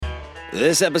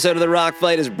This episode of The Rock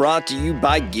Fight is brought to you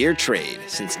by Gear Trade.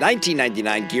 Since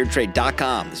 1999,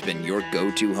 GearTrade.com has been your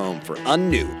go-to home for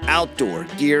unnew outdoor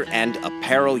gear and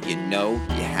apparel. You know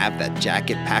you have that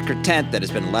jacket, pack, or tent that has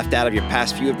been left out of your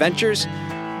past few adventures.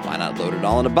 Why not load it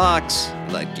all in a box?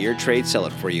 Let Gear Trade sell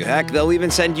it for you. Heck, they'll even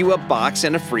send you a box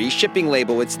and a free shipping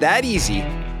label. It's that easy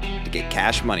to get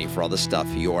cash money for all the stuff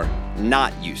you're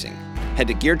not using. Head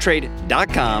to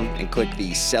GearTrade.com and click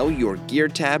the Sell Your Gear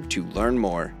tab to learn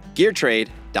more.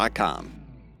 GearTrade.com.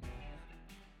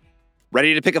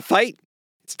 Ready to pick a fight?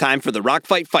 It's time for the Rock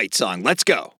Fight fight song. Let's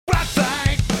go. Rock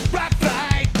fight, rock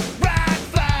fight, rock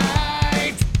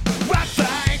fight, rock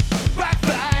fight, rock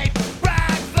fight,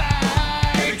 rock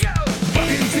fight.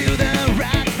 Welcome to the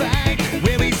rock fight,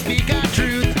 where we speak our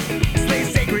truth, slay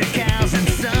sacred cows, and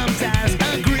sometimes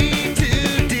agree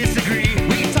to disagree.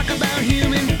 We talk about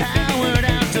human-powered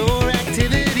outdoor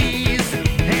activities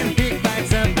and pick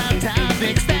fights about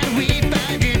topics that we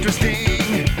find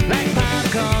interesting, like pop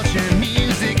culture,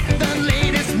 music, the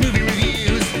latest movie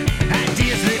reviews,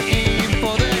 ideas that aim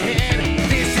for the head.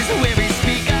 This is where we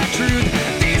speak our truth.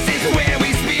 This is where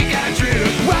we speak our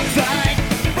truth. Rock fight,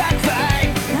 rock fight,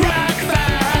 rock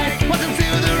fight. Welcome to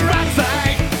the rock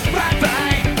fight, rock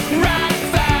fight, rock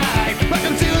fight.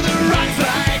 Welcome to the rock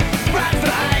fight, rock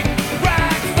fight,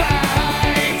 rock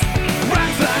fight,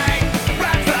 rock fight,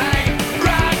 rock fight,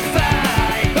 rock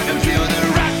fight. Welcome to the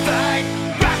rock fight,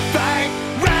 rock fight,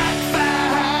 rock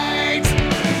fight.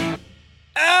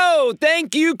 Oh,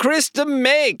 thank you, Krista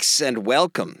Makes, and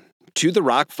welcome to the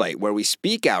Rock Fight, where we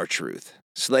speak our truth,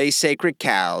 slay sacred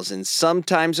cows, and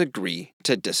sometimes agree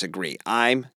to disagree.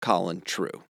 I'm Colin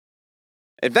True.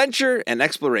 Adventure and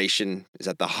exploration is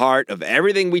at the heart of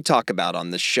everything we talk about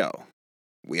on this show.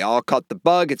 We all caught the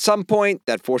bug at some point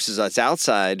that forces us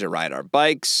outside to ride our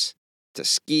bikes, to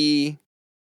ski,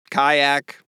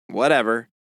 kayak, whatever.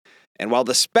 And while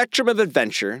the spectrum of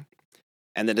adventure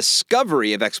and the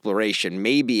discovery of exploration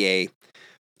may be a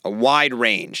wide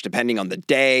range depending on the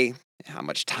day, how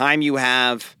much time you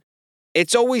have,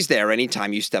 it's always there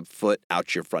anytime you step foot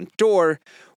out your front door,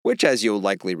 which, as you'll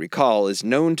likely recall, is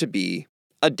known to be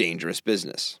a dangerous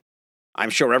business.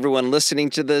 I'm sure everyone listening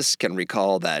to this can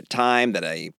recall that time that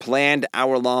a planned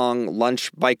hour-long lunch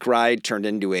bike ride turned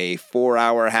into a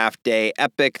 4-hour half-day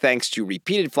epic thanks to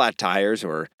repeated flat tires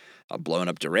or a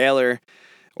blown-up derailleur,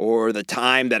 or the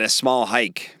time that a small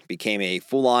hike became a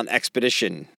full-on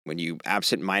expedition when you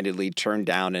absent-mindedly turned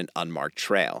down an unmarked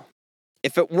trail.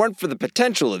 If it weren't for the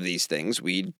potential of these things,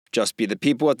 we'd just be the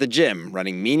people at the gym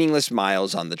running meaningless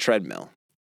miles on the treadmill.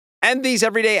 And these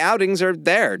everyday outings are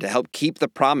there to help keep the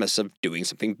promise of doing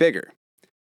something bigger.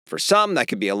 For some, that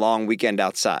could be a long weekend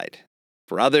outside.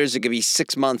 For others, it could be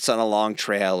 6 months on a long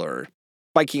trail or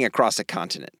biking across a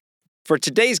continent. For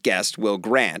today's guest, Will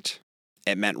Grant,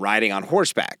 it meant riding on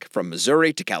horseback from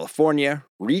Missouri to California,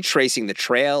 retracing the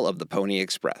trail of the Pony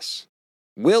Express.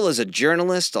 Will is a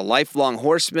journalist, a lifelong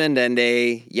horseman, and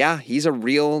he's a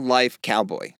real-life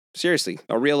cowboy. Seriously,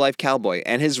 a real-life cowboy.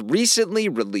 And his recently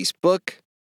released book,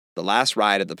 The Last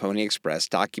Ride of the Pony Express,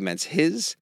 documents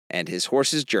his and his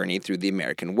horse's journey through the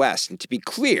American West. And to be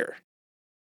clear,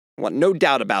 I want no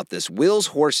doubt about this, Will's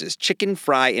horses, Chicken,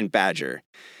 Fry, and Badger,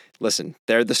 listen,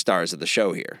 they're the stars of the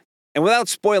show here. And without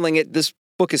spoiling it, this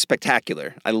book is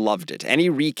spectacular. I loved it. Any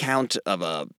recount of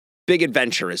a big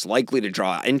adventure is likely to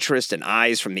draw interest and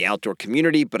eyes from the outdoor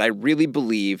community, but I really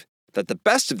believe that the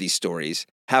best of these stories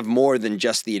have more than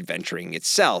just the adventuring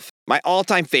itself. My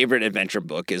all-time favorite adventure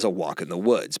book is A Walk in the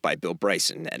Woods by Bill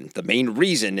Bryson, and the main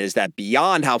reason is that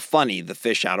beyond how funny the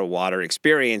fish out of water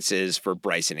experience is for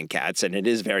Bryson and Katz, and it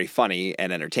is very funny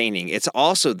and entertaining, it's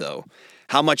also, though,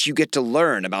 how much you get to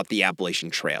learn about the Appalachian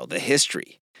Trail, the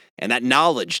history. And that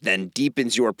knowledge then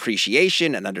deepens your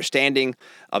appreciation and understanding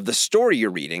of the story you're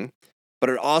reading, but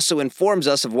it also informs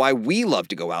us of why we love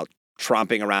to go out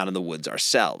tromping around in the woods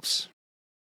ourselves.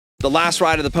 The Last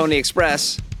Ride of the Pony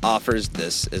Express offers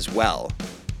this as well.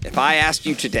 If I asked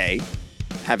you today,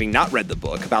 having not read the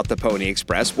book about the Pony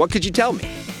Express, what could you tell me?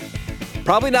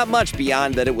 Probably not much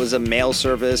beyond that it was a mail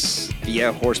service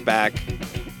via horseback,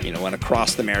 and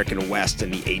across the American West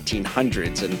in the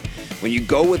 1800s. And when you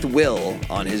go with Will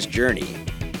on his journey,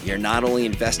 you're not only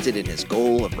invested in his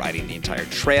goal of riding the entire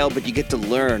trail, but you get to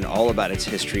learn all about its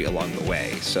history along the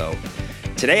way. So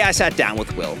today I sat down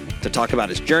with Will to talk about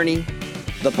his journey,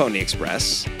 the Pony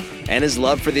Express, and his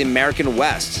love for the American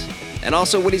West, and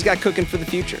also what he's got cooking for the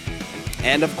future.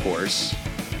 And of course,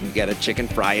 we get a Chicken,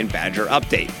 Fry, and Badger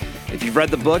update. If you've read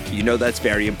the book, you know that's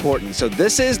very important. So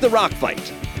this is The Rock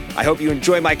Fight. I hope you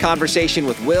enjoy my conversation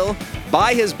with Will.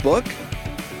 Buy his book.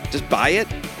 Just buy it.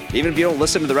 Even if you don't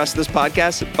listen to the rest of this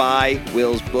podcast, buy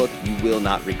Will's book. You will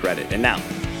not regret it. And now,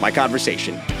 my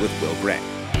conversation with Will Grant.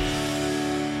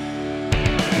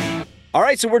 All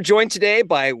right, so we're joined today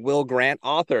by Will Grant,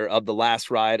 author of The Last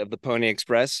Ride of the Pony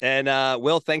Express. And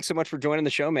Will, thanks so much for joining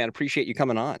the show, man. Appreciate you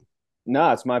coming on.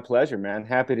 No, it's my pleasure, man.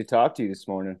 Happy to talk to you this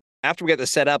morning. After we got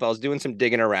this set up, I was doing some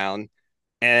digging around,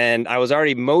 and I was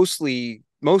already most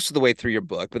of the way through your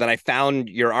book, but then I found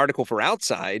your article for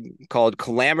Outside called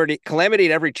Calamity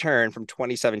at Every Turn from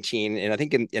 2017. And I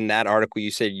think in that article,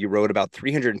 you said you rode about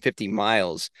 350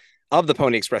 miles of the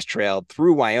Pony Express Trail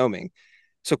through Wyoming.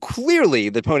 So clearly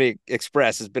the Pony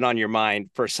Express has been on your mind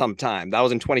for some time. That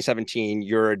was in 2017.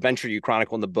 Your adventure you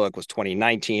chronicle in the book was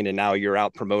 2019, and now you're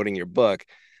out promoting your book.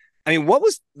 I mean, what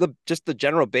was the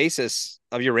general basis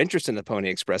of your interest in the Pony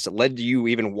Express that led to you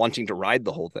even wanting to ride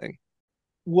the whole thing?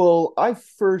 Well, I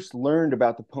first learned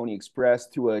about the Pony Express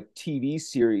through a TV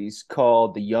series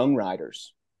called The Young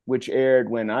Riders, which aired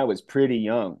when I was pretty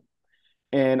young.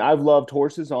 And I've loved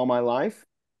horses all my life.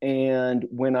 And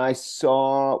when I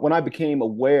became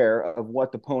aware of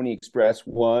what the Pony Express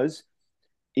was,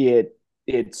 it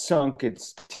sunk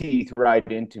its teeth right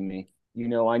into me. You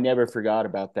know, I never forgot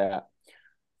about that.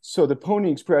 So the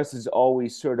Pony Express has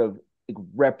always sort of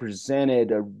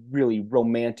represented a really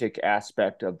romantic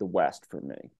aspect of the West for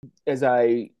me. As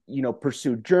I,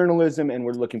 pursued journalism and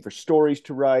we're looking for stories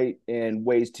to write and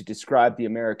ways to describe the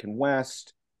American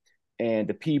West and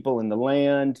the people and the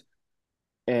land,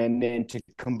 and then to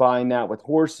combine that with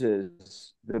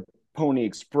horses, the Pony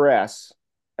Express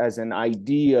as an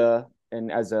idea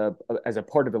and as a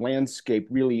part of the landscape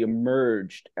really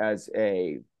emerged as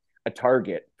a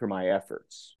target for my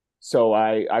efforts. So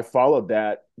I followed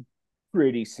that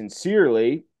pretty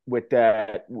sincerely with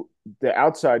the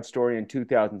Outside story in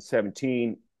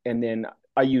 2017. And then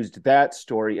I used that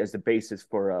story as the basis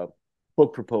for a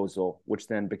book proposal, which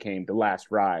then became The Last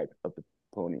Ride of the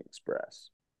Pony Express.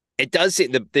 It does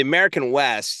seem the American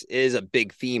West is a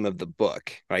big theme of the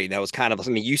book, right? That was kind of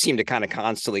something you seem to kind of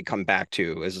constantly come back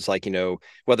to. Is it's like,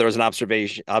 whether it was an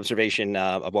observation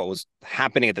of what was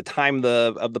happening at the time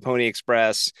of the Pony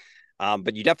Express,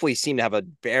 but you definitely seem to have a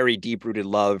very deep rooted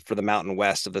love for the Mountain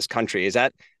West of this country. Is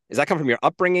that come from your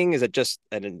upbringing? Is it just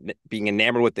being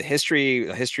enamored with the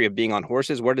history of being on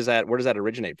horses? Where does that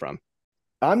originate from?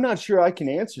 I'm not sure I can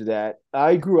answer that.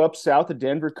 I grew up south of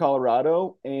Denver,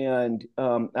 Colorado, and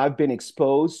I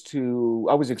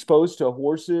was exposed to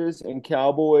horses and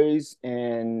cowboys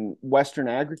and Western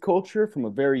agriculture from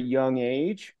a very young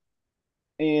age.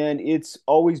 And it's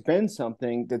always been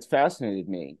something that's fascinated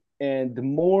me. And the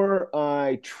more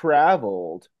I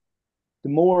traveled, the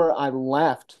more I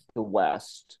left the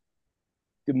West,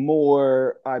 the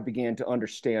more I began to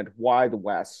understand why the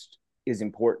West is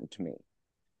important to me.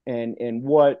 And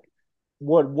what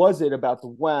was it about the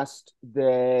West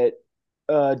that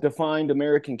defined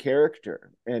American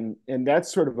character? And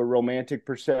that's sort of a romantic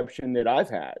perception that I've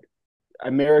had.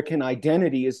 American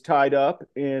identity is tied up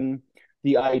in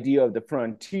the idea of the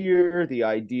frontier, the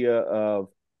idea of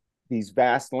these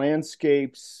vast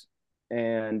landscapes,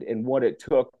 and what it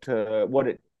took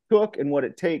and what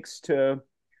it takes to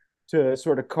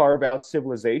sort of carve out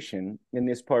civilization in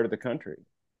this part of the country.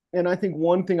 And I think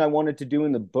one thing I wanted to do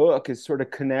in the book is sort of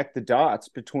connect the dots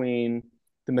between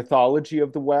the mythology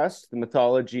of the West, the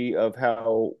mythology of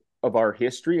our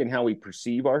history and how we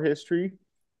perceive our history,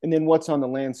 and then what's on the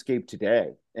landscape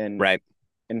today, and right,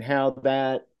 and how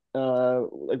that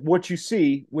like what you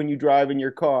see when you drive in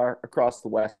your car across the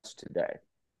West today.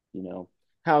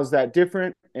 How's that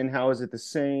different, and how is it the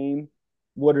same?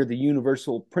 What are the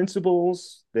universal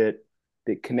principles that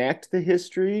connect the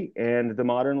history and the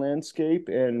modern landscape,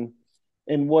 and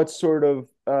what sort of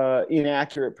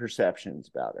inaccurate perceptions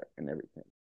about it and everything.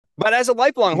 But as a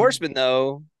lifelong horseman,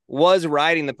 though, was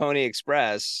riding the Pony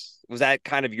Express, was that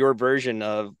kind of your version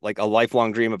of like a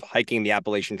lifelong dream of hiking the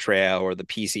Appalachian Trail or the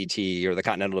PCT or the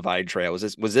Continental Divide Trail?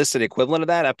 Was this an equivalent of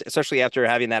that, especially after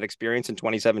having that experience in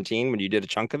 2017 when you did a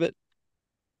chunk of it?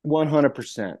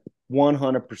 100%.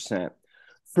 100%.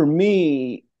 For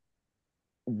me,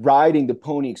 riding the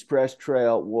Pony Express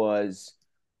Trail was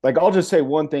like, I'll just say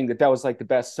one thing, that was like the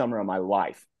best summer of my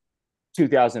life,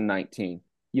 2019.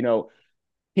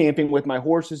 Camping with my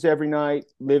horses every night,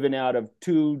 living out of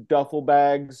 2 duffel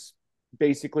bags,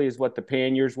 basically is what the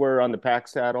panniers were on the pack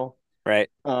saddle. Right.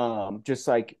 Just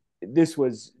like this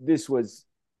was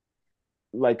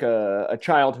like a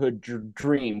childhood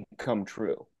dream come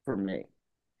true for me.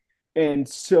 And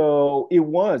so it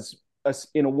was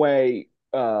in a way,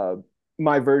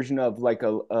 my version of like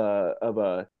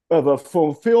a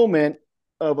fulfillment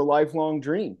of a lifelong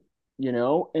dream,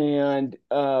 and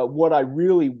what I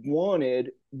really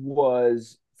wanted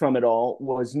was from it all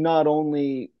was not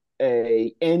only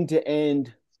a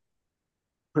end-to-end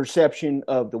perception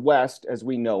of the West as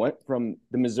we know it, from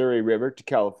the Missouri River to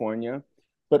California,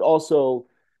 but also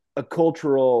a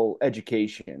cultural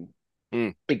education,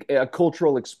 Mm. a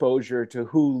cultural exposure to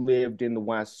who lived in the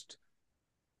West,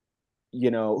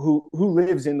 who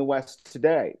lives in the West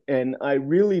today. And I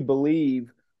really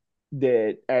believe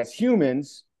that as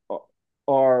humans,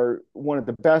 are one of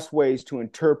the best ways to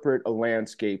interpret a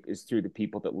landscape is through the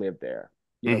people that live there.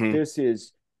 Hmm. This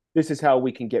is how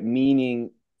we can get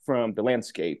meaning from the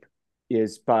landscape,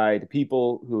 is by the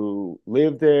people who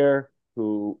live there,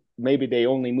 who maybe they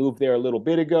only moved there a little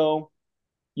bit ago.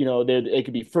 They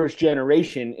could be first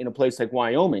generation in a place like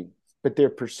Wyoming, but their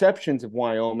perceptions of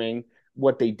Wyoming,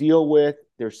 what they deal with,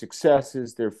 their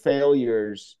successes, their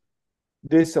failures,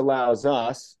 this allows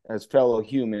us as fellow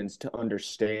humans to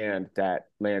understand that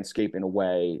landscape in a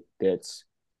way that's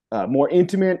more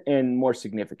intimate and more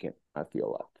significant, I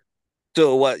feel like.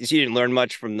 So what? So you didn't learn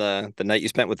much from the night you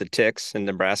spent with the ticks in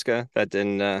Nebraska? That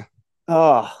didn't.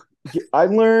 Oh, I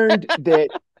learned that.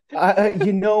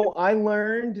 I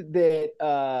learned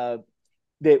that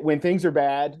when things are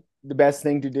bad, the best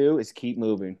thing to do is keep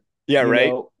moving. Yeah. You Right.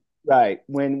 know, right?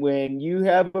 When you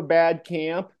have a bad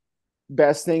camp,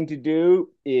 best thing to do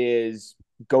is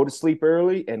go to sleep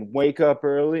early and wake up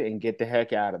early and get the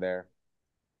heck out of there.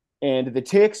 And the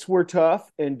ticks were tough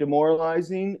and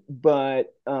demoralizing,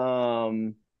 but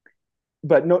no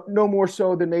more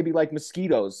so than maybe like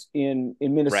mosquitoes in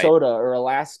Right. Minnesota or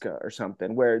Alaska or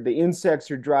something, where the insects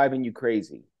are driving you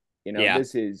crazy. Yeah.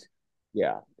 This is,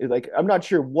 yeah, like I'm not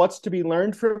sure what's to be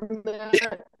learned from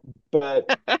that,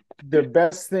 but the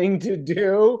best thing to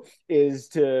do is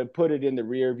to put it in the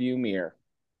rear view mirror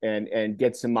and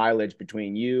get some mileage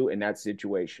between you and that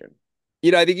situation.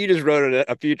 I think you just wrote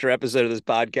a future episode of this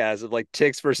podcast of like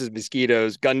ticks versus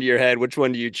mosquitoes, gun to your head. Which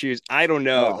one do you choose? I don't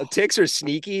know. Oh, Ticks are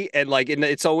sneaky, and like,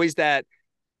 it's always that,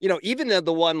 even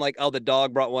the one like, oh, the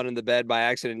dog brought one in the bed by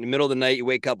accident in the middle of the night, you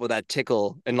wake up with that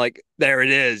tickle, and like, there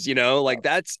it is, like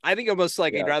that's, I think almost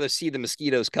like I'd yeah. rather see the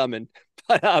mosquitoes coming.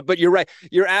 But you're right.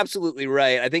 You're absolutely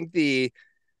right. I think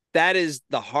that is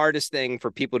the hardest thing for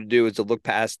people to do, is to look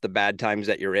past the bad times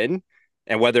that you're in.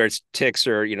 And whether it's ticks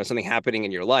or, something happening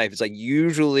in your life, it's like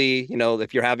usually,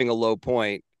 if you're having a low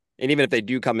point, and even if they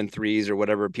do come in threes or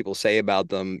whatever people say about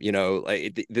them,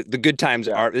 like the good times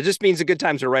Yeah. it just means the good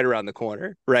times are right around the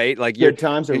corner, right? Like Good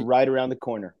times are right around the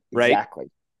corner. right. Exactly.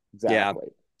 Yeah. Exactly.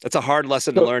 That's a hard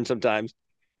lesson to So learn sometimes.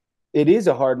 it is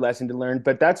a hard lesson to learn,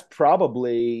 but that's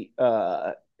probably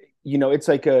it's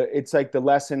like the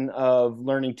lesson of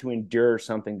learning to endure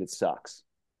something that sucks,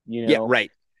 you Yeah. know, Right.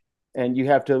 and you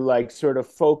have to like sort of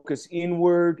focus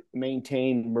inward,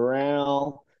 maintain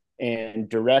morale and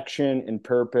direction and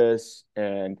purpose,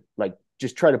 and like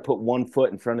just try to put one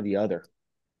foot in front of the other,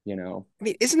 you know. I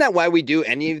mean, isn't that why we do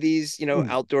any of these,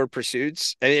 outdoor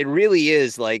pursuits? I mean, it really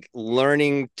is like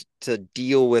learning to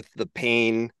deal with the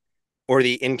pain or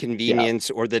the Yeah.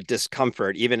 inconvenience or the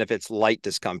discomfort, even if it's light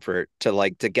discomfort,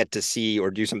 to get to see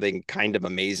or do something kind of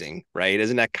amazing, right?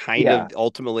 Isn't that kind of Yeah.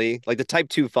 ultimately like the type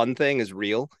 2 fun thing is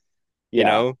real, you Yeah.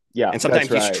 know? Yeah. And That's sometimes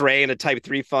you right. stray into type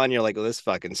 3 fun, you're like, well, this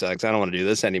fucking sucks. I don't want to do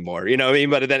this anymore. You know what I mean?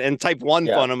 But then in type 1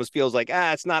 Yeah. fun almost feels like,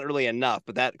 it's not really enough.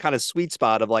 But that kind of sweet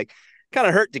spot of like, kind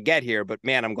of hurt to get here, but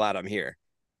man, I'm glad I'm here.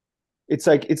 It's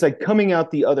like coming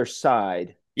out the other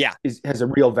side Yeah. has a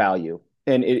real value,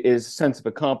 and it is a sense of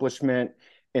accomplishment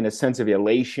and a sense of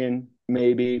elation,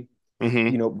 maybe,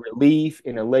 Hmm. relief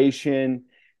and elation.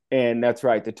 And that's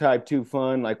right, the type 2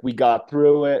 fun, like we got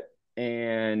through it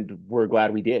and we're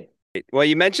glad we did. Well,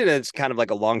 you mentioned it's kind of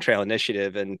like a long trail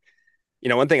initiative. And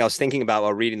one thing I was thinking about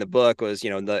while reading the book was,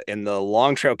 in the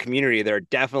long trail community, there are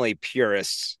definitely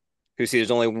purists who see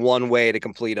there's only one way to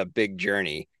complete a big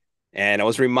journey. And I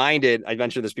was reminded, I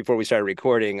mentioned this before we started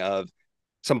recording, of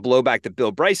some blowback that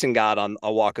Bill Bryson got on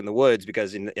A Walk in the Woods,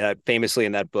 because famously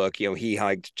in that book, he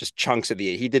hiked just chunks of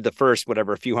he did the first,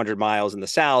 whatever, a few hundred miles in the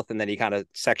South, and then he kind of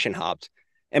section hopped.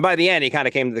 And by the end, he kind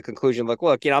of came to the conclusion, like,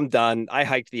 look, I'm done. I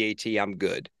hiked the AT. I'm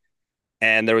good.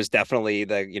 And there was definitely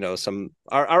some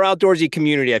our outdoorsy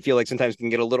community, I feel like sometimes can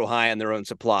get a little high on their own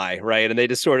supply, right? And they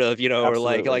just sort of, are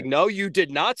like, Absolutely. no, you did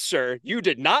not, sir. You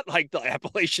did not hike the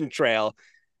Appalachian Trail.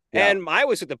 Yeah. And I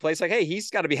was at the place like, hey,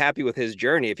 he's got to be happy with his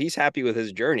journey. If he's happy with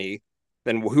his journey,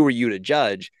 then who are you to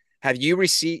judge? Have you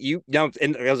received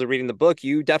and as I was reading the book,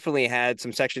 you definitely had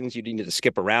some sections you needed to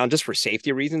skip around just for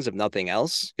safety reasons, if nothing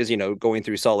else. Because, going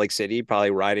through Salt Lake City, probably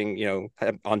riding,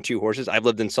 on two horses. I've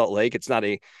lived in Salt Lake. It's not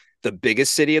the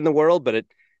biggest city in the world, but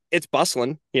it's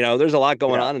bustling. There's a lot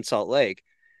going Yeah. on in Salt Lake.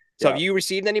 So Yeah. have you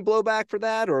received any blowback for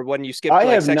that, or when you skipped I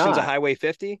like have sections of not. Highway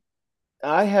 50?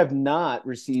 I have not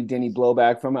received any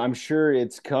blowback from it. I'm sure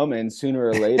it's coming sooner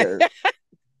or later.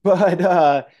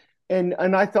 But and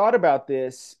I thought about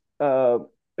this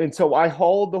and so I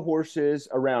hauled the horses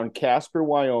around Casper,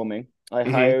 Wyoming. I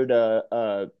Hmm. hired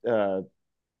a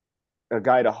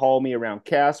guy to haul me around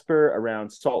Casper, around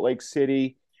Salt Lake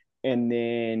City, and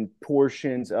then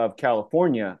portions of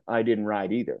California I didn't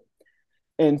ride either.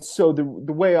 And so the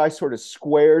way I sort of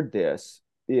squared this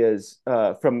is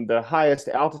from the highest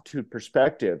altitude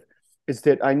perspective is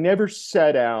that I never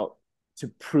set out to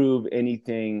prove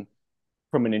anything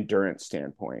from an endurance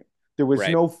standpoint. There was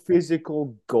Right. no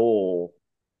physical goal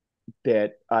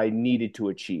that I needed to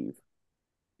achieve.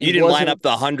 It You didn't line wasn't, up the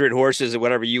 100 horses or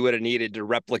whatever you would have needed to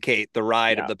replicate the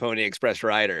ride of yeah, the Pony Express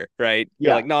rider, right? You're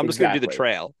yeah, like, no, I'm just going to do the exactly.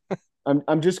 trail.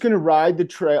 I'm just going to ride the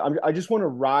trail. I just want to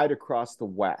ride across the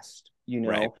West,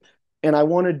 Right. and I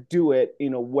want to do it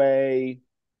in a way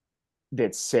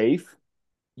that's safe,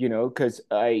 because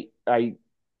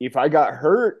if I got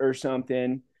hurt or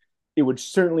something, it would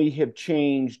certainly have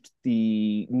changed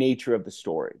the nature of the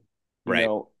story, you Right.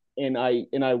 know, and I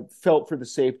felt for the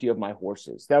safety of my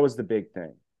horses. That was the big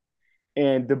thing.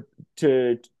 And the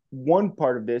to one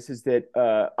part of this is that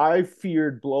I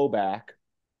feared blowback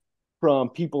from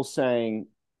people saying,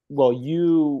 "Well,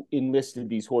 you enlisted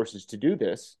these horses to do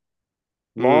this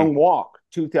Mm, long walk,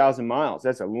 2,000 miles.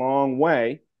 That's a long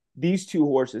way. These two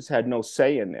horses had no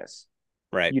say in this.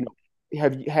 right. You know,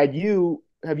 have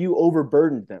you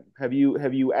overburdened them? Have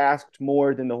you asked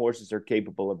more than the horses are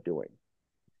capable of doing?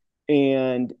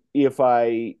 And if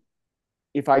I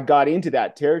got into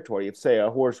that territory, if say a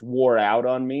horse wore out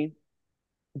on me,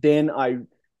 then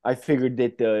I figured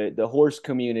that the horse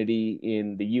community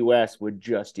in the US would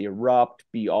just erupt,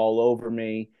 be all over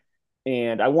me.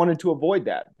 And I wanted to avoid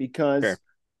that Sure. because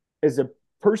as a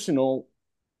personal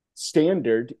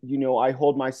standard, I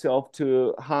hold myself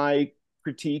to high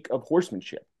critique of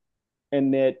horsemanship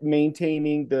and that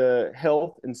maintaining the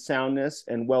health and soundness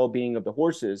and well-being of the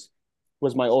horses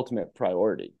was my ultimate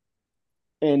priority.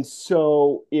 And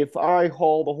so if I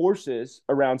haul the horses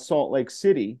around Salt Lake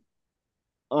City,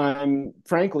 I'm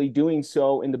frankly doing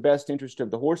so in the best interest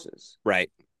of the horses. Right.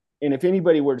 And if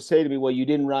anybody were to say to me, well, you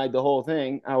didn't ride the whole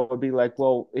thing, I would be like,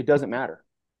 well, it doesn't matter.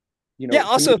 Yeah. To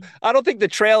Also, me, I don't think the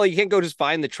trail, you can't go just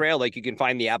find the trail like you can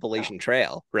find the no, Appalachian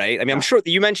Trail, right? I mean, I'm no. sure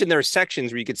you mentioned there are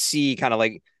sections where you could see kind of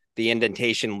like the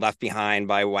indentation left behind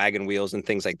by wagon wheels and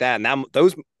things like that. And that,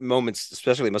 those moments,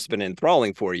 especially, must have been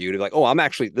enthralling for you to be like, oh, I'm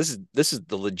actually, this is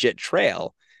the legit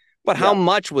trail. But how Yeah.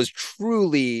 much was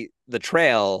truly the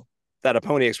trail that a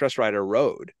Pony Express rider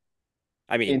rode?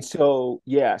 I mean, And so,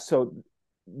 yeah, so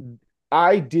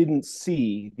I didn't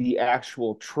see the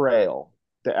actual trail,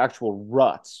 the actual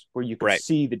ruts where you could right.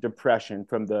 see the depression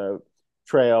from the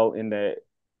trail in the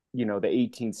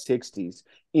 1860s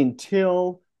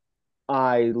until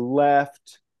I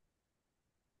left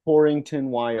Torrington,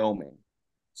 Wyoming.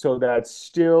 So that's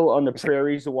still on the It's like,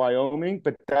 prairies of Wyoming,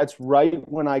 but that's right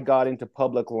when I got into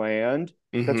public land.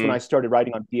 That's when mm-hmm. I started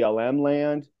riding on BLM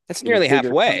land That's in a nearly bigger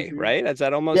halfway, country. right? Is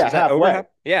that almost, Yeah, is that over half? halfway.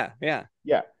 Yeah. Yeah.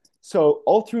 Yeah. So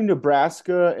all through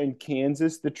Nebraska and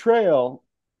Kansas, the trail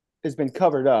has been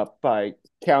covered up by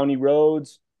county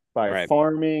roads, by Right.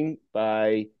 farming,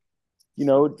 by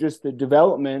just the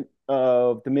development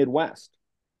of the Midwest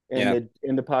and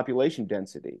Yeah. the population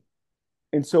density.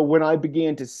 And so when I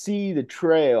began to see the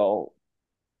trail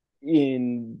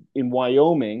in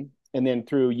Wyoming and then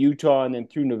through Utah and then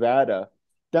through Nevada,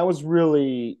 that was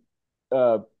really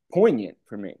uh, poignant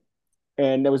for me.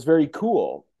 And that was very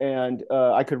cool. And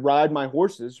I could ride my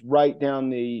horses right down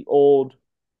the old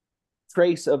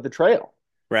trace of the trail.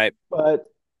 Right. But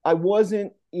I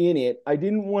wasn't in it. I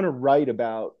didn't want to write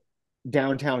about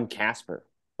downtown Casper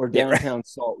or Yeah. Right. downtown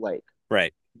Salt Lake.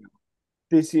 Right.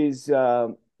 This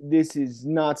is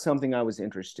not something I was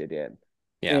interested in.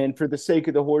 Yeah. And for the sake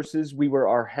of the horses, we were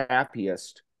our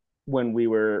happiest when we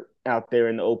were out there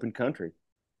in the open country.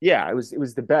 Yeah, it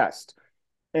was the best.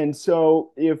 And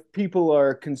so if people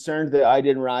are concerned that I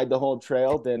didn't ride the whole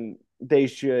trail, then they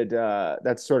should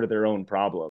that's sort of their own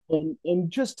problem. And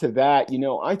just to that,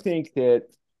 I think that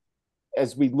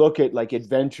as we look at like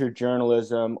adventure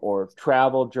journalism or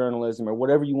travel journalism or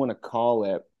whatever you want to call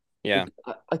it, Yeah.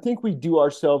 I think we do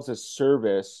ourselves a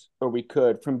service, or we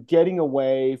could, from getting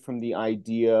away from the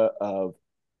idea of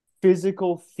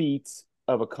physical feats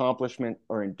of accomplishment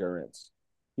or endurance.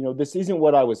 This isn't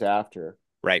what I was after.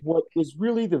 Right. What was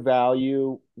really the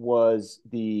value was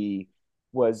the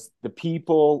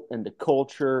people and the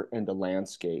culture and the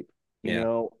landscape,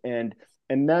 Yeah. and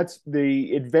that's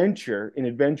the adventure in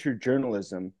adventure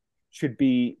journalism should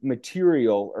be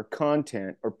material or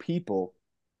content or people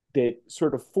that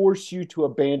sort of force you to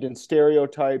abandon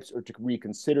stereotypes or to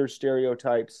reconsider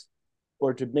stereotypes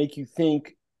or to make you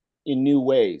think in new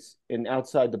ways and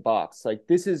outside the box. Like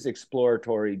this is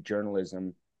exploratory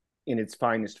journalism in its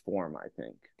finest form, I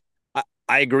think.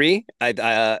 I agree.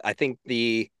 I think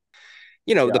the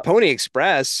Yeah. Pony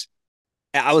Express.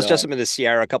 I was just So up in the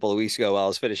Sierra a couple of weeks ago while I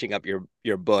was finishing up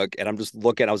your book, and I'm just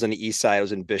looking. I was on the east side. I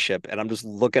was in Bishop, and I'm just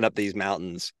looking up these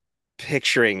mountains,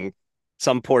 picturing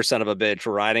some poor son of a bitch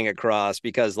riding across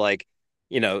because, like,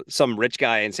 some rich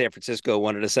guy in San Francisco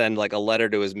wanted to send like a letter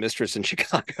to his mistress in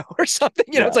Chicago or something.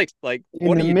 yeah. It's like In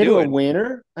what are the you middle of doing?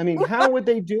 winter, I mean, how would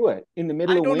they do it in the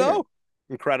middle I of don't winter? know.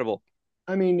 Incredible.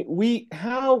 I mean,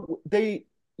 how they,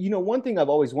 one thing I've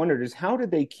always wondered is how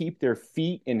did they keep their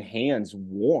feet and hands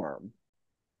warm?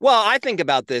 Well, I think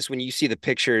about this when you see the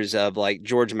pictures of like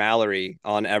George Mallory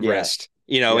on Yeah, Everest,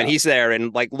 and yeah, he's there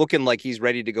and like looking like he's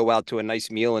ready to go out to a nice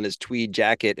meal in his tweed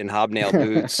jacket and hobnail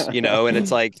boots, and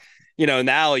it's like,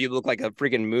 now you look like a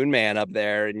freaking moon man up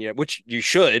there and which you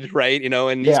should, right?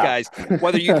 And these yeah. guys,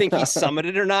 whether you think he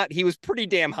summited or not, he was pretty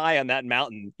damn high on that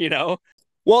mountain.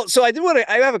 Well, so I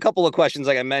have a couple of questions,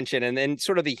 like I mentioned, and then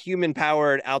sort of the human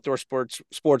powered outdoor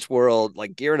sports world,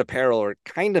 like gear and apparel are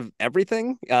kind of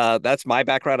everything. That's my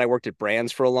background. I worked at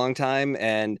brands for a long time.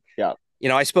 And, Yeah,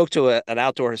 I spoke to an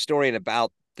outdoor historian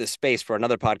about this space for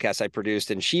another podcast I produced,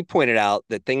 and she pointed out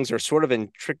that things are sort of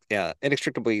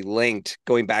inextricably linked,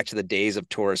 going back to the days of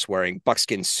tourists wearing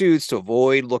buckskin suits to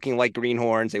avoid looking like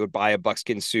greenhorns. They would buy a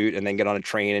buckskin suit and then get on a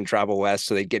train and travel west,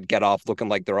 so they'd get off looking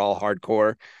like they're all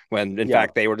hardcore when in yeah,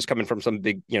 fact they were just coming from some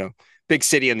big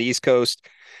city on the East Coast.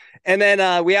 And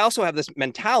then we also have this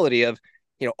mentality of,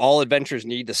 all adventures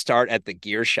need to start at the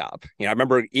gear shop. I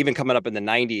remember even coming up in the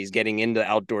 90s, getting into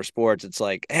outdoor sports. It's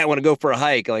like, hey, I want to go for a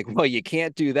hike. Like, well, you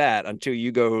can't do that until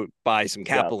you go buy some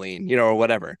yeah. Capeline, or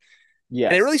whatever.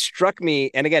 And it really Yes. struck me.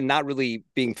 And again, not really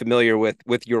being familiar with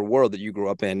your world that you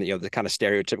grew up in, the kind of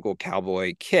stereotypical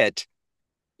cowboy kit.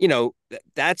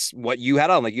 That's what you had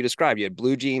on, like you described. You had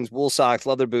blue jeans, wool socks,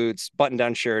 leather boots,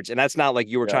 button-down shirts, and that's not like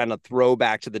you were Yeah, trying to throw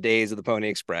back to the days of the Pony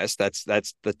Express. That's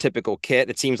the typical kit.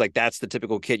 It seems like that's the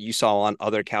typical kit you saw on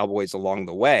other cowboys along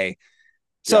the way.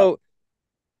 yeah. So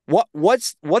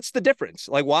what's the difference?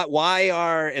 Like why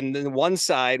are in the one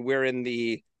side we're in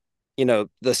the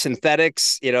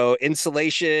synthetics,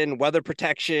 insulation, weather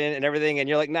protection, and everything. And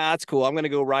you're like, nah, it's cool. I'm going to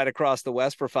go ride across the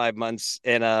West for 5 months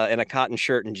in a cotton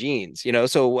shirt and jeans.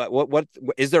 So what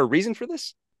is there a reason for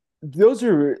this? Those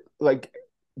are like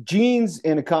jeans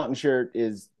and a cotton shirt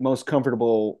is most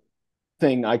comfortable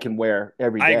thing I can wear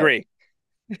every I day, agree.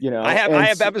 I have I and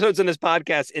have episodes in this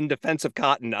podcast in defense of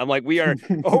cotton. I'm like, we are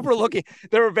overlooking.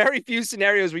 There are very few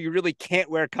scenarios where you really can't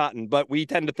wear cotton, but we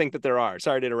tend to think that there are.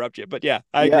 Sorry to interrupt you, but yeah,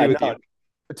 I agree yeah, with you. no,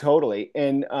 totally.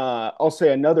 And I'll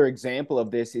say another example of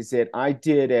this is that I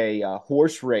did a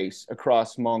horse race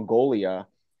across Mongolia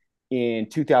in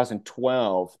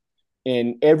 2012,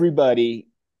 and everybody,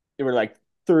 there were like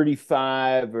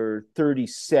 35 or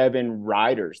 37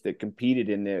 riders that competed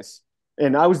in this.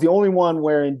 And I was the only one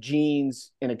wearing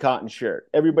jeans and a cotton shirt.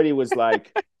 Everybody was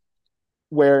like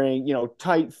wearing,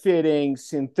 tight fitting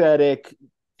synthetic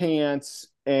pants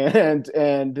and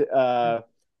the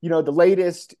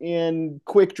latest in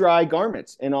quick dry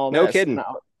garments and all No this. kidding.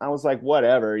 I was like,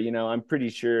 whatever, I'm pretty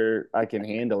sure I can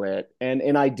handle it.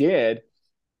 And I did.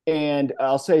 And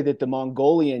I'll say that the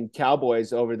Mongolian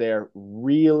cowboys over there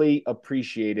really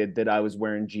appreciated that I was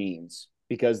wearing jeans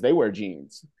because they wear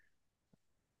jeans.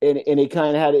 And it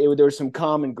kind of there was some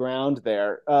common ground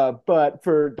there. But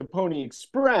for the Pony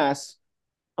Express,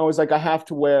 I was like, I have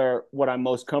to wear what I'm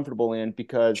most comfortable in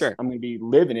because Sure. I'm going to be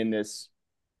living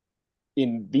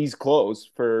in these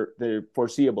clothes for the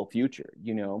foreseeable future.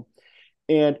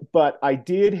 But I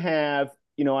did have,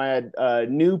 I had a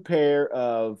new pair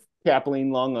of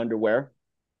Capilene long underwear,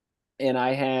 and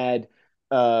I had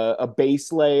a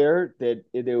base layer that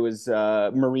there was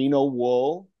merino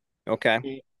wool,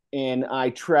 Okay. and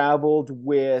I traveled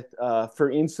with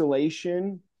for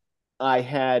insulation. I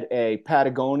had a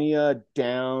Patagonia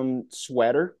down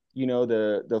sweater,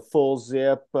 the full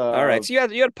zip. All right. So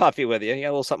you had Puffy with you. You had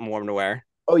a little something warm to wear.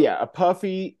 Oh yeah, a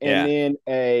puffy, and Yeah. then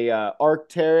a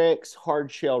Arc'teryx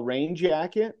hard shell rain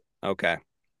jacket. Okay.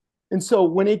 And so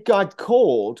when it got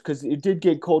cold, because it did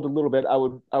get cold a little bit, I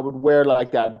would wear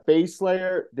like that base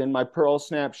layer, then my pearl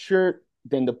snap shirt,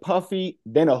 then the puffy,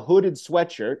 then a hooded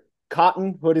sweatshirt.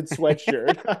 cotton hooded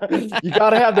sweatshirt. You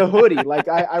got to have the hoodie. Like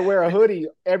I wear a hoodie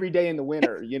every day in the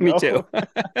winter, you Me know? too.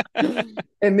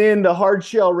 And then the hard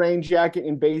shell rain jacket.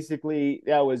 And basically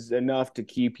that was enough to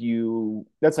keep you,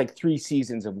 that's like 3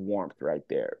 seasons of warmth right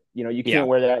there. You know, you Yeah. can't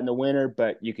wear that in the winter,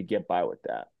 but you could get by with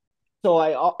that.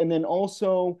 And then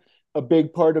also a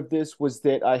big part of this was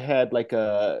that I had like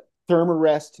a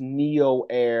Thermarest Neo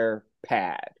Air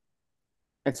pad.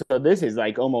 And so this is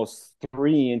like almost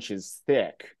 3 inches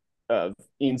thick of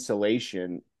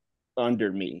insulation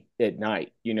under me at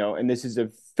night, you know, and this is a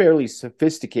fairly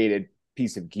sophisticated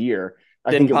piece of gear.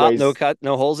 I Didn't think it pop, no weighs, cut,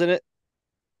 no holes in it.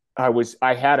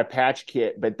 I had a patch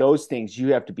kit, but those things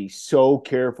you have to be so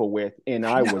careful with. And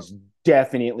I I know. was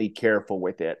definitely careful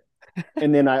with it.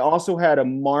 And then I also had a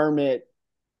Marmot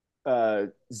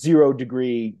 0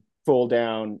 degree full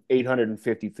down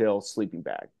 850 fill sleeping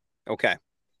bag. Okay.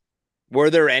 Were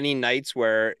there any nights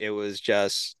where it was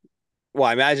just, well,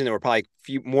 I imagine there were probably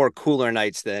few more cooler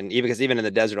nights than even because even in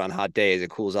the desert on hot days, it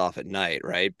cools off at night,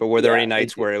 right? But were there any Yeah,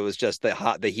 nights where it was just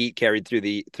the heat carried through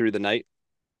the night?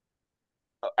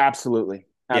 absolutely.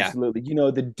 Yeah, Absolutely. You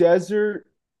know, the desert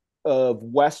of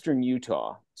Western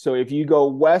Utah. So if you go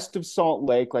west of Salt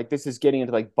Lake, like this is getting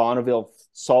into like Bonneville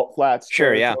Salt Flats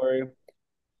sure. Yeah. territory,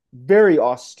 very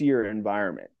austere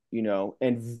environment, you know,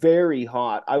 and very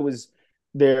hot. I was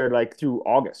there like through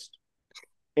August.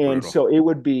 And Brutal. so it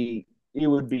would be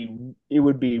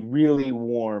really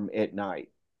warm at night.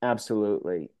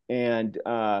 Absolutely. And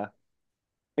that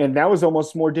was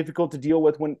almost more difficult to deal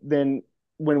with when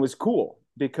it was cool,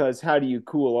 because how do you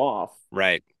cool off?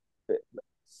 Right.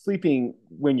 Sleeping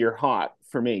when you're hot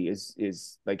for me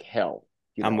is like hell,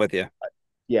 you I'm know. with you.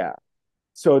 Yeah.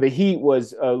 So the heat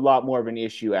was a lot more of an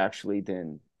issue actually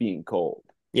than being cold.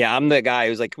 Yeah, I'm the guy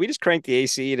who's like, can we just crank the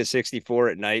AC to 64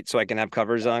 at night so I can have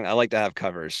covers Yeah. on? I like to have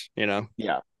covers, you know?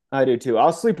 Yeah. I do too.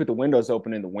 I'll sleep with the windows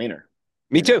open in the winter,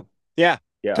 Me you too. know. Yeah,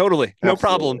 Yeah. totally. No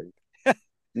problem. Absolutely.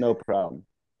 No problem.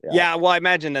 Yeah. Yeah, well, I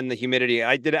imagine then the humidity.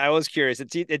 I was curious. I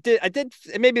did.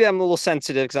 Maybe I'm a little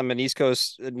sensitive because I'm an East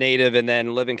Coast native and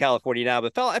then live in California now.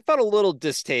 But I felt a little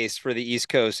distaste for the East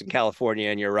Coast and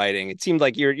California in your writing. It seemed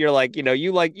like you're like, you know,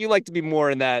 you like to be more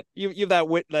in that you have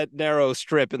that narrow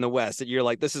strip in the West that you're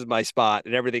like, this is my spot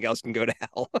and everything else can go to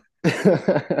hell.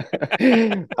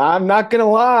 I'm not gonna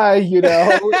lie, you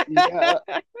know. Yeah.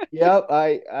 Yep,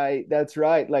 that's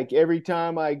right. Like every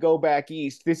time I go back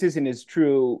east, this isn't as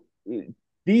true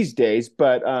these days,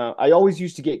 but I always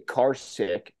used to get car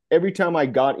sick. Every time I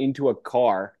got into a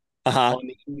car Uh-huh. on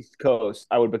the East Coast,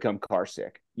 I would become car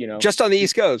sick, you know, Just on the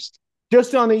East Coast.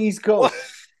 just on the East What?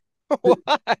 Coast.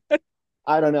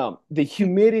 I don't know. The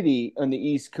humidity on the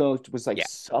East Coast was like Yeah.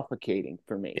 suffocating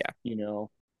for me, Yeah. you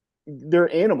know.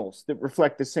 They're animals that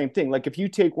reflect the same thing. Like if you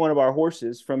take one of our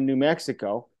horses from New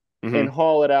Mexico and Hmm.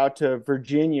 haul it out to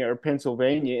Virginia or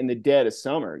Pennsylvania in the dead of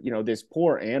summer, you know, this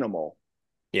poor animal,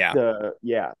 Yeah. the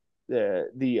yeah,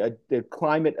 the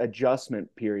climate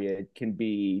adjustment period can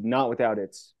be not without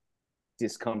its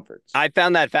discomforts. I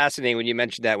found that fascinating when you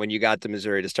mentioned that when you got to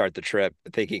Missouri to start the trip,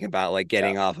 thinking about like Yeah,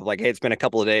 getting off of like, hey, it's been a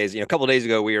couple of days. You know, a couple of days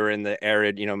ago we were in the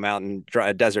arid, you know, mountain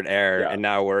dry, desert air, yeah, and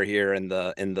now we're here in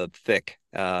the thick.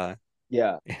 yeah.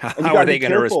 And you How got are to be they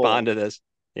going to careful. respond to this?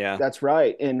 Yeah, That's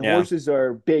right. And yeah, horses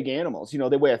are big animals. You know,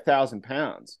 they weigh 1,000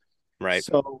 pounds. right,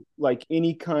 So, like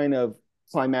any kind of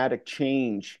climatic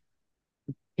change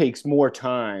takes more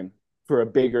time for a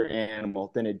bigger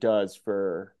animal than it does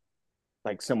for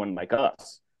like someone like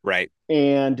us. right,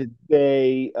 And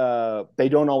they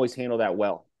don't always handle that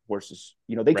well. Horses,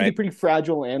 you know, they can be right. pretty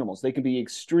fragile animals. They can be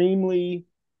extremely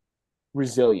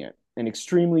resilient and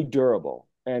extremely durable,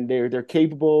 and they're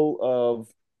capable of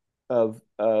of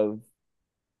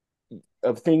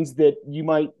of things that you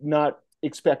might not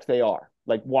expect they are,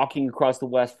 like walking across the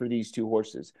West for these two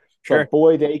horses. Sure. But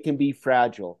boy, they can be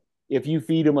fragile. If you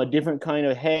feed them a different kind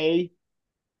of hay,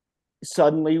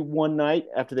 suddenly one night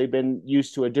after they've been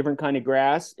used to a different kind of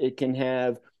grass, it can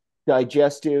have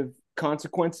digestive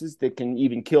consequences that can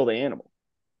even kill the animal.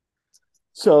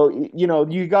 So, you know,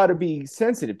 you got to be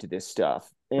sensitive to this stuff.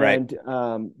 Right.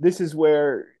 And this is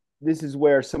where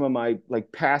some of my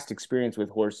like past experience with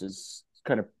horses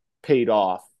kind of paid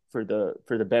off for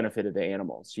the benefit of the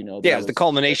animals. You know, that Yeah, I it's the was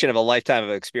culmination of a lifetime of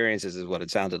experiences, is what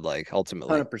it sounded like ultimately.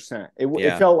 100%. It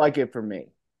Yeah. felt like it for me.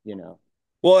 You know,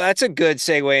 Well, that's a good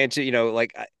segue into, you know,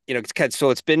 like, you know, so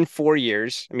it's been 4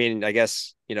 years. I mean, I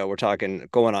guess, you know, we're talking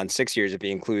going on 6 years if you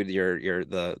include the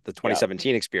yeah.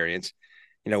 2017 experience.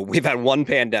 You know, we've had one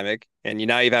pandemic and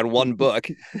now you've had one book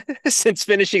since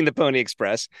finishing the Pony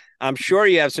Express. I'm sure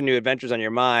you have some new adventures on your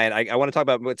mind. I want to talk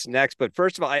about what's next, but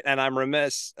first of all, and I'm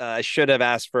remiss, I should have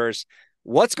asked first,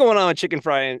 What's going on with Chicken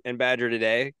Fry and Badger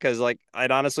today? Because like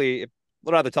I'd honestly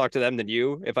would rather talk to them than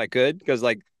you if I could, because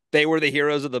like they were the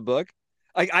heroes of the book.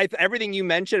 Like I everything you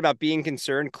mentioned about being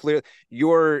concerned, clear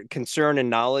your concern and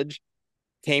knowledge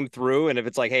came through. And if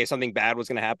it's like, hey, something bad was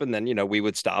going to happen, then we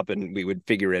would stop and we would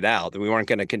figure it out. And we weren't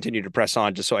going to continue to press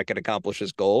on just so I could accomplish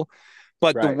this goal.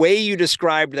 But the Right. way you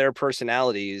described their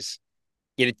personalities,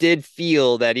 it did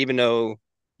feel that even though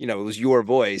it was your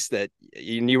voice, that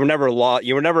you were never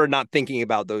you were never not thinking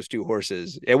about those two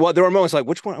horses. There were moments like,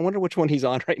 which one? I wonder which one he's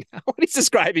on right now when he's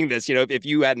describing this. If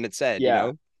you hadn't said,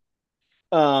 Yeah.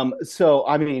 So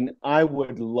I mean, I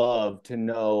would love to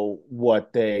know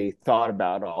what they thought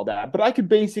about all that, but I could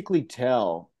basically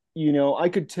tell, I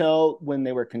could tell when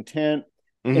they were content.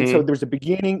 And so Mm-hmm. there's a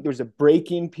beginning, there's a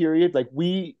break-in period. Like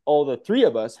all the three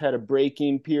of us had a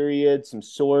break-in period, some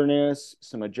soreness,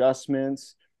 some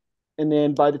adjustments. And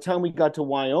then by the time we got to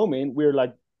Wyoming, we were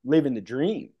like living the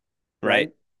dream,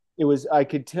 Right. right? I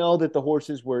could tell that the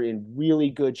horses were in really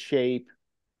good shape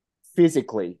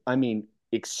physically. I mean,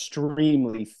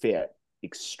 extremely fit,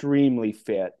 extremely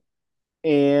fit.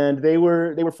 And they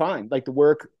were fine. Like the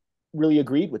work really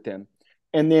agreed with them.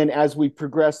 And then as we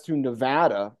progressed through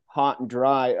Nevada, hot and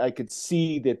dry, I could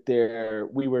see that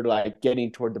we were like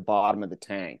getting toward the bottom of the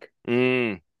tank.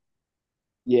 Mm.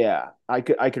 Yeah, I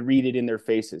could read it in their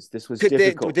faces. This was Could they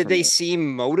difficult did for they me.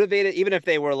 seem motivated, even if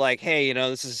they were like, hey,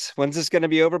 this is when's this going to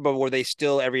be over? But were they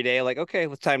still every day like, okay,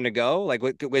 it's time to go? Like,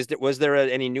 was there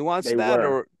any nuance to They that, were.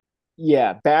 or?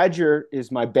 Yeah, Badger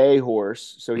is my bay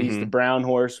horse. So he's the Mm-hmm. brown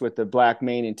horse with the black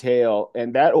mane and tail.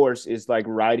 And that horse is like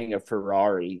riding a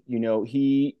Ferrari.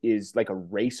 He is like a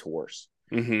racehorse.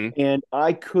 Mm-hmm. And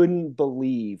I couldn't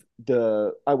believe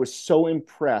I was so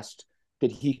impressed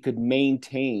that he could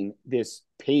maintain this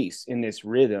pace in this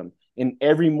rhythm. And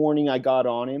every morning I got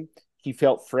on him, he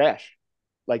felt fresh,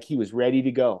 like he was ready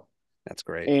to go. That's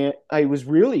great. And I was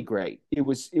really great. It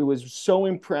was so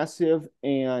impressive,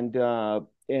 and I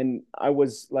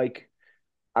was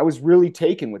really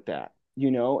taken with that,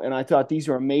 and I thought these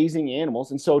are amazing animals.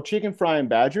 And so Chicken Fry and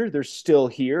Badger, they're still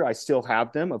here. I still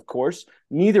have them, of course.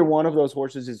 Neither one of those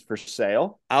horses is for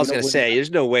sale. I was gonna We're say, not,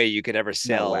 there's no way you could ever no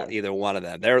sell way. either one of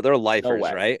them. They're No lifers,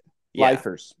 way. right? Yeah,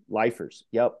 Lifers.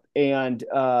 Yep. And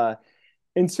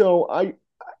so I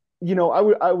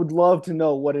would love to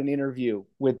know what an interview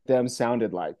with them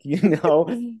sounded like,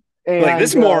 like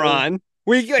this and moron.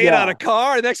 We get out yeah, of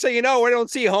car. Next thing you know, we don't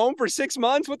see home for 6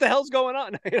 months. What the hell's going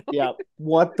on? yeah.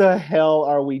 What the hell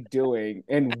are we doing?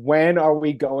 And when are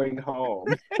we going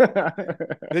home?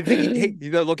 They think, hey,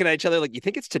 they're looking at each other like, you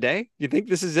think it's today? You think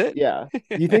this is it? Yeah.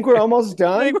 You think we're almost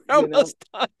I think done? we're almost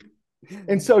done.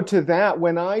 And so to that,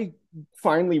 when I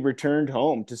finally returned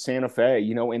home to Santa Fe,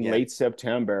 in Yeah. late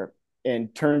September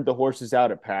and turned the horses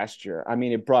out at pasture, I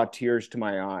mean, it brought tears to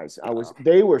my eyes. Oh,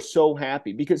 They were so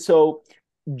happy because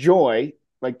joy,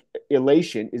 like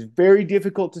elation, is very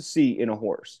difficult to see in a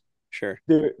horse. sure.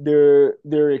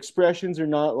 Their expressions are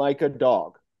not like a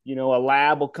dog. A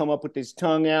lab will come up with his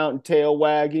tongue out and tail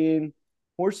wagging.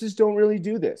 Horses don't really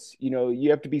do this. You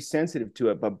have to be sensitive to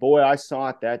it. But boy, I saw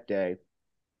it that day,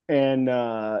 and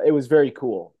it was very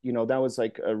cool. That was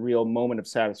like a real moment of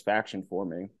satisfaction for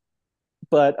me.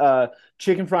 But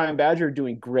Chicken Fry and Badger are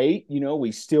doing great.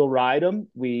 We still ride them.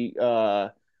 We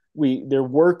their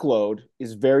workload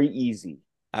is very easy.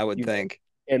 I would You know, think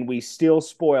and we still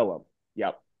spoil them.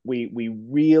 Yep. We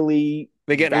really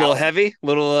they getting a little value. heavy,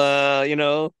 little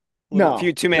little few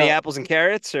No, too many no. apples and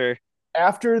carrots, or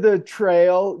After the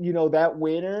trail, that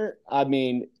winter, I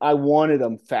mean, I wanted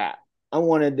them fat. I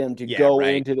wanted them to yeah, go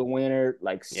right. into the winter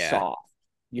like Yeah, soft,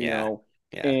 you yeah, know.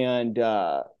 yeah, And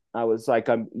I was like,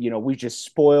 we just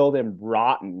spoil them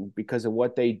rotten because of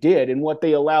what they did and what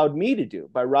they allowed me to do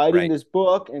by writing right. this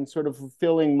book and sort of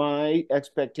fulfilling my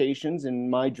expectations and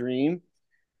my dream.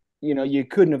 You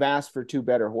couldn't have asked for two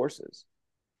better horses.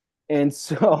 And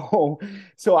so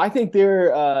so I think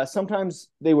they're sometimes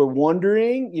they were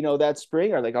wondering, that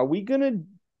spring, are we gonna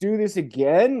do this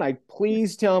again? Like,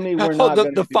 please tell me we're Oh, not the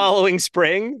gonna do. following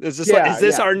spring is Yeah,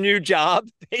 this yeah, our new job,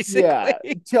 yeah.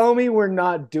 basically? Tell me we're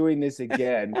not doing this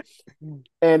again.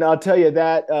 And I'll tell you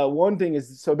that one thing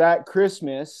is, so that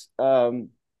Christmas,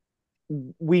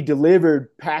 we delivered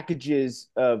packages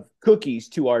of cookies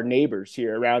to our neighbors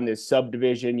here around this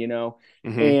subdivision,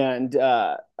 Hmm. and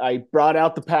I brought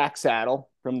out the pack saddle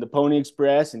from the Pony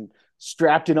Express and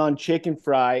strapped it on Chicken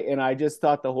Fry. And I just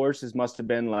thought the horses must have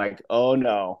been like, oh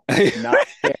no, not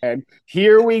again.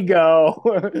 Here we go.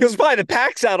 It was probably the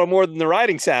pack saddle more than the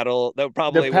riding saddle. That The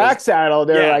probably was. pack saddle,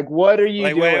 they're Yeah. like, what are you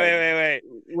Like, wait, doing?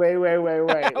 wait, wait, Wait.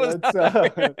 wait. Was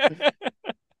Let's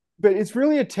But it's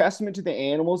really a testament to the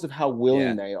animals of how willing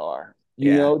yeah. they are.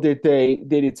 You Yeah. know, that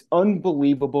it's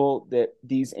unbelievable that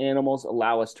these animals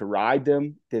allow us to ride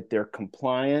them, that they're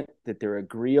compliant, that they're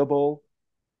agreeable.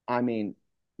 I mean,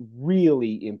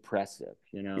 really impressive,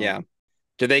 you know. Yeah.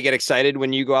 Do they get excited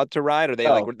when you go out to ride? Are they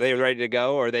like, Oh, are they ready to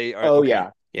go? Or are they are oh okay? yeah.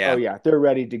 Oh Yeah. yeah, they're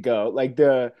ready to go. Like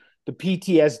the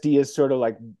PTSD is sort of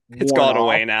like It's worn gone off.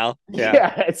 away now. Yeah.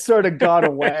 Yeah, it's sort of gone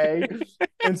away.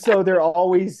 And so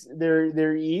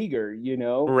they're eager, you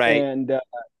know. Right. And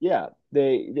yeah,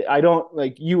 I don't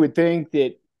like you would think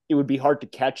that it would be hard to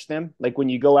catch them. Like when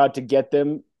you go out to get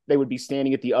them, they would be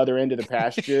standing at the other end of the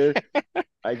pasture.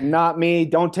 Like, not me,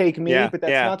 don't take me, Yeah. but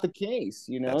that's Yeah. not the case,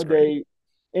 you know. That's great.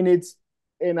 And it's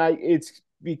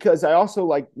because I also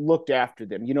like looked after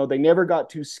them. You know, they never got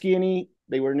too skinny.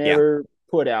 They were Yeah. never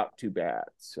put out too bad.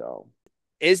 So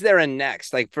Is there a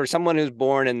next, like for someone who's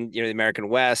born in, the American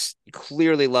West, you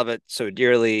clearly love it so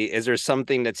dearly? Is there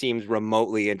something that seems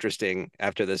remotely interesting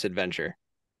after this adventure?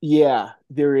 yeah,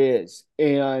 there is.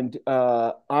 And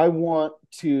I want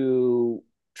to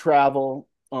travel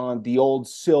on the old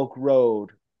Silk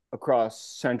Road across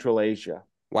Central Asia.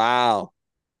 Wow.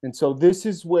 And so this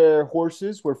is where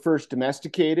horses were first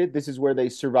domesticated. This is where they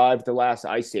survived the last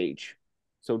ice age.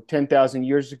 So 10,000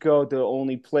 years ago, the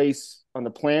only place on the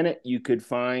planet you could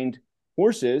find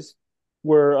horses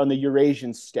were on the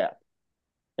Eurasian steppe.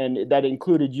 And that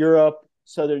included Europe,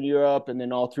 Southern Europe, and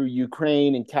then all through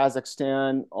Ukraine and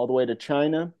Kazakhstan, all the way to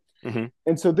China. Hmm.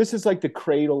 And so this is like the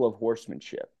cradle of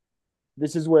horsemanship.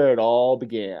 This is where it all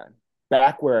began,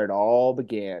 back where it all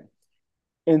began.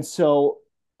 And so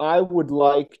I would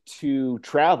like to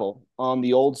travel on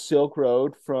the old Silk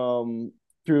Road from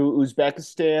through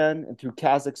Uzbekistan and through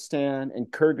Kazakhstan and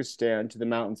Kyrgyzstan to the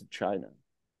mountains of China.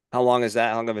 How long is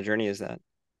that? How long of a journey is that?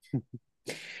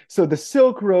 So the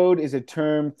Silk Road is a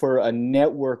term for a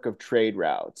network of trade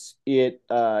routes. It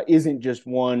isn't just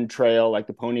one trail like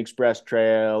the Pony Express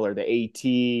Trail or the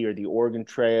AT or the Oregon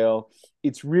Trail.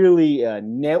 It's really a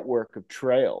network of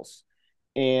trails.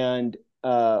 And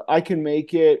I can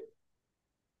make it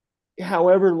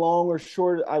however long or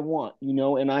short I want, you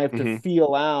know, and I have to Hmm.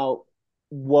 feel out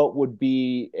what would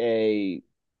be a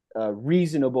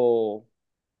reasonable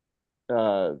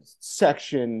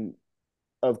section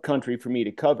of country for me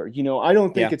to cover. You know, I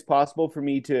don't think Yeah. it's possible for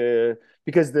me to,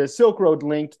 because the Silk Road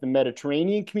linked the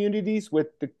Mediterranean communities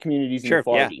with the communities in the Sure.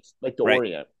 Far Yeah. East, like the Right.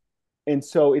 Orient. And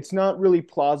so it's not really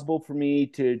plausible for me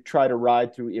to try to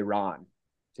ride through Iran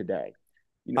today.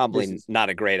 You know, this Probably is not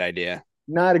a great idea.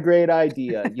 not a great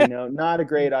idea, you know, not a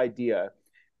great idea.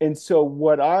 And so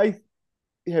what I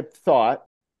have thought,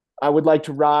 I would like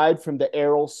to ride from the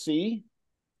Aral Sea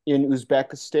in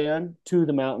Uzbekistan to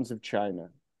the mountains of China.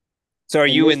 So are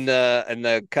And you in this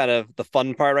the kind of the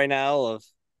fun part right now of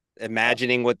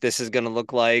imagining what this is going to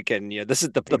look like? And this is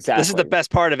this is the exactly.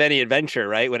 best part of any adventure,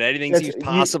 right? When anything That's seems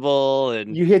possible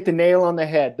and you hit the nail on the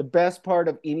head. The best part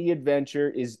of any adventure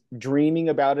is dreaming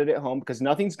about it at home because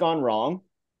nothing's gone wrong.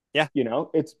 yeah. You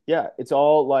know, it's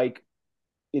all like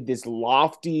this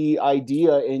lofty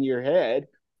idea in your head,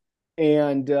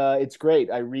 and it's great.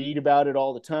 I read about it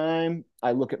all the time.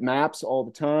 I look at maps all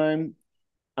the time.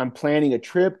 I'm planning a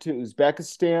trip to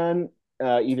Uzbekistan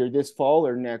either this fall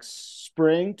or next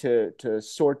spring to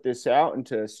sort this out and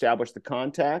to establish the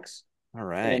contacts. All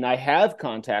right. And I have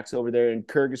contacts over there in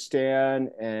Kyrgyzstan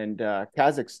and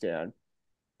Kazakhstan.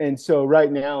 And so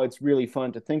right now it's really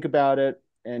fun to think about it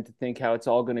and to think how it's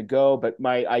all going to go. But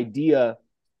my idea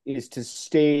is to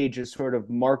stage a sort of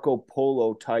Marco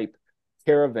Polo type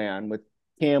caravan with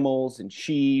camels and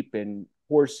sheep and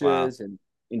Wow. horses and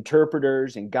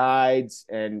interpreters and guides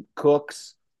and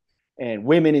cooks and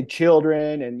women and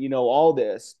children and, you know, all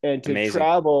this, and to Amazing.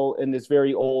 travel in this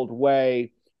very old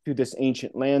way through this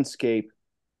ancient landscape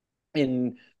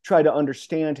and try to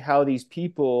understand how these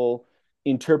people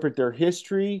interpret their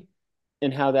history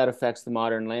and how that affects the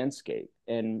modern landscape.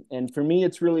 And for me,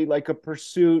 it's really like a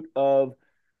pursuit of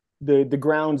the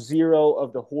ground zero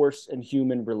of the horse and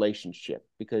human relationship,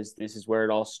 because this is where it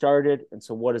all started. And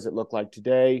so what does it look like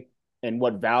today? And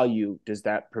what value does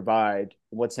that provide?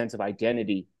 What sense of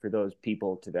identity for those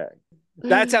people today?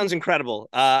 That sounds incredible.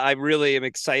 I really am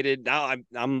excited. Now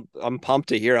I'm pumped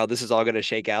to hear how this is all going to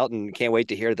shake out and can't wait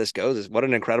to hear this goes. What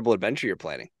an incredible adventure you're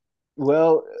planning.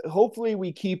 Well, hopefully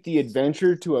we keep the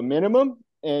adventure to a minimum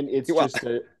and it's Well, just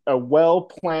a well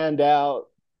planned out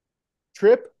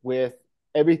trip with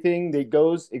everything that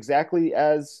goes exactly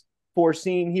as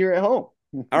foreseen here at home.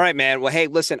 all right, man. Well, hey,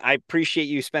 listen, I appreciate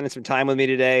you spending some time with me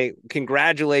today.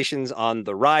 Congratulations on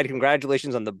the ride.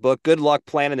 Congratulations on the book. Good luck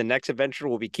planning the next adventure.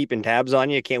 We'll be keeping tabs on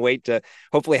you. Can't wait to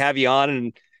hopefully have you on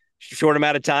and short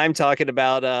amount of time talking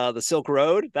about the Silk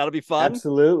Road. That'll be fun.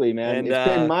 Absolutely, man. And, it's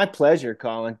been my pleasure,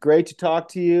 Colin. Great to talk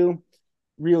to you.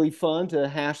 Really fun to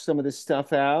hash some of this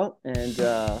stuff out, and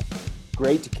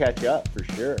great to catch up for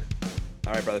sure.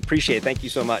 All right, brother. Appreciate it. Thank you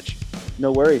so much.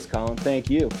 No worries, Colin. Thank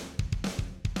you.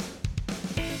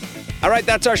 All right,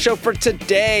 that's our show for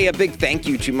today. A big thank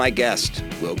you to my guest,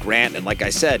 Will Grant. And like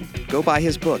I said, go buy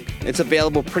his book. It's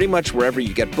available pretty much wherever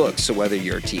you get books. So whether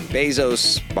you're Team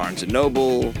Bezos, Barnes &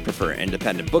 Noble, prefer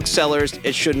independent booksellers,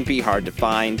 it shouldn't be hard to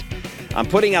find. I'm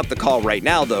putting out the call right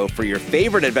now, though, for your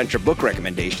favorite adventure book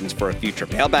recommendations for a future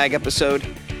Mailbag episode.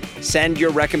 Send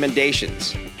your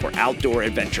recommendations for outdoor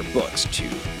adventure books to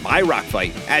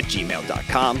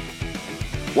myrockfight@gmail.com.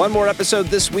 One more episode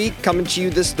this week coming to you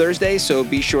this Thursday, so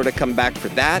be sure to come back for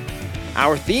that.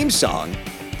 Our theme song,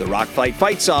 the Rock Fight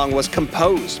Fight Song, was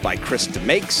composed by Krista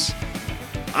Makes.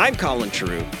 I'm Colin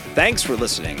Charoux. Thanks for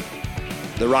listening.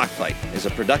 The Rock Fight is a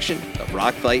production of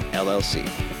Rock Fight LLC.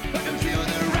 Welcome to